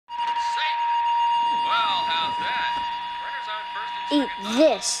Eat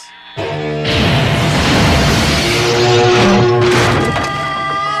this.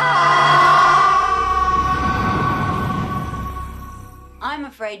 I'm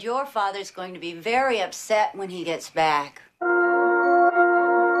afraid your father's going to be very upset when he gets back.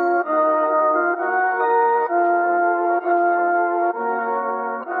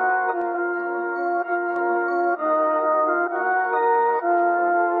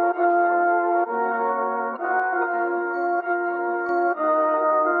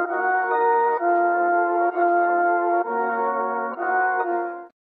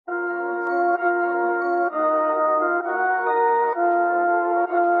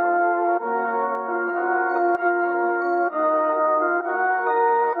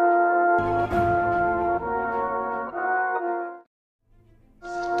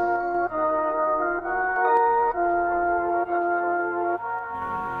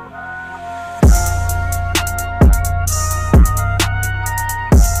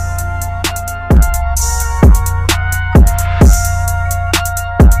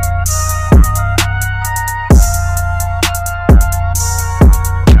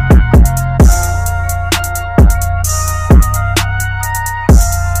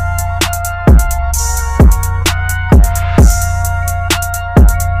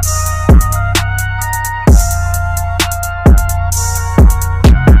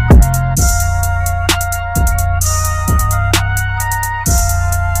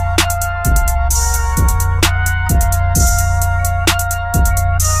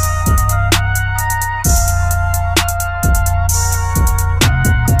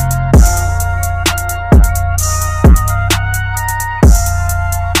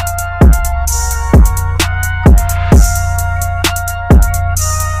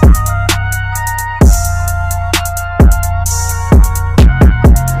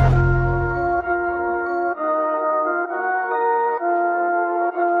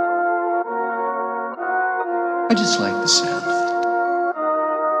 I just like the sound of it.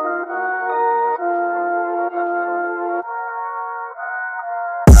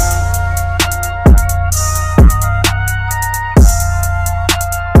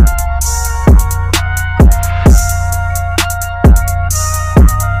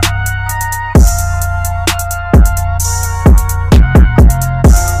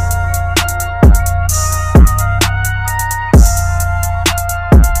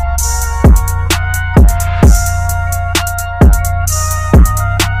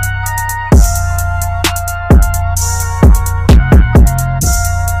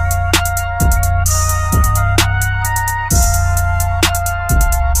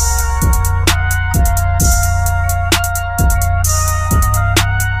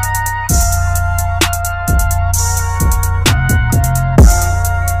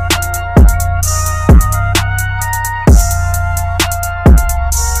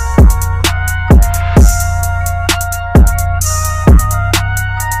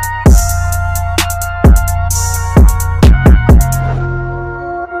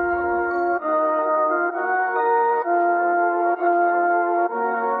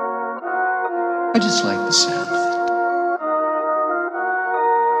 I just like the sound of it.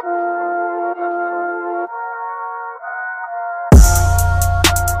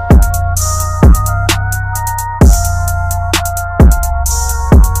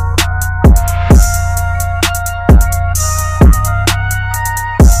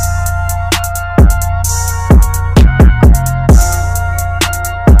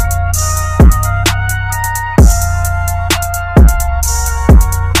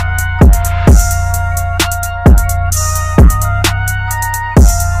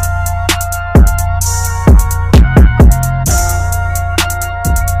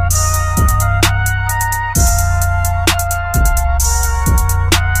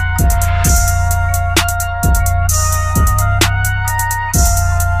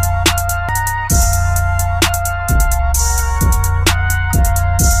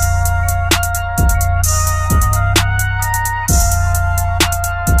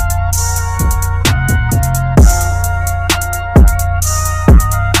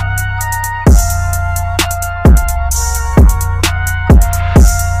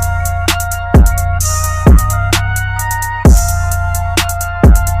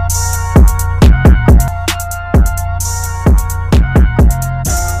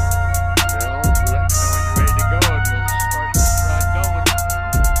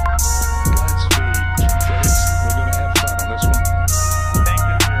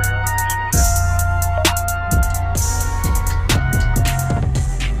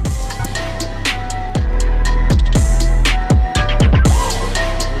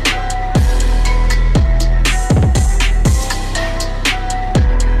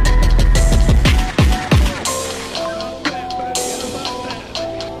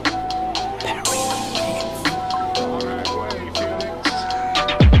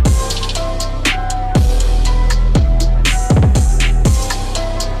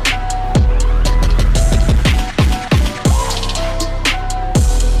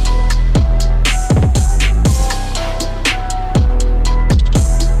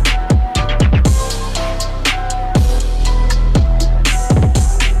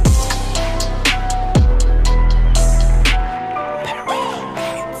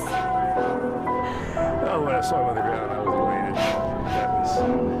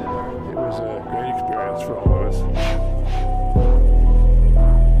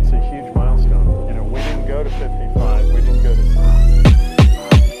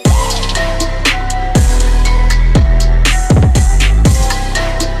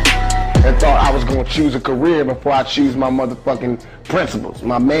 gonna choose a career before I choose my motherfucking principles,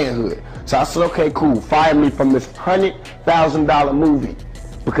 my manhood. So I said, okay, cool, fire me from this $100,000 movie.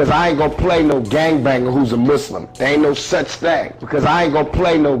 Because I ain't gonna play no gangbanger who's a Muslim. There ain't no such thing. Because I ain't gonna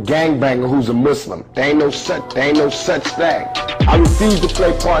play no gangbanger who's a Muslim. There ain't no such thing. I refuse to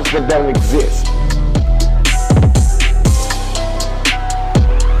play parts that don't exist.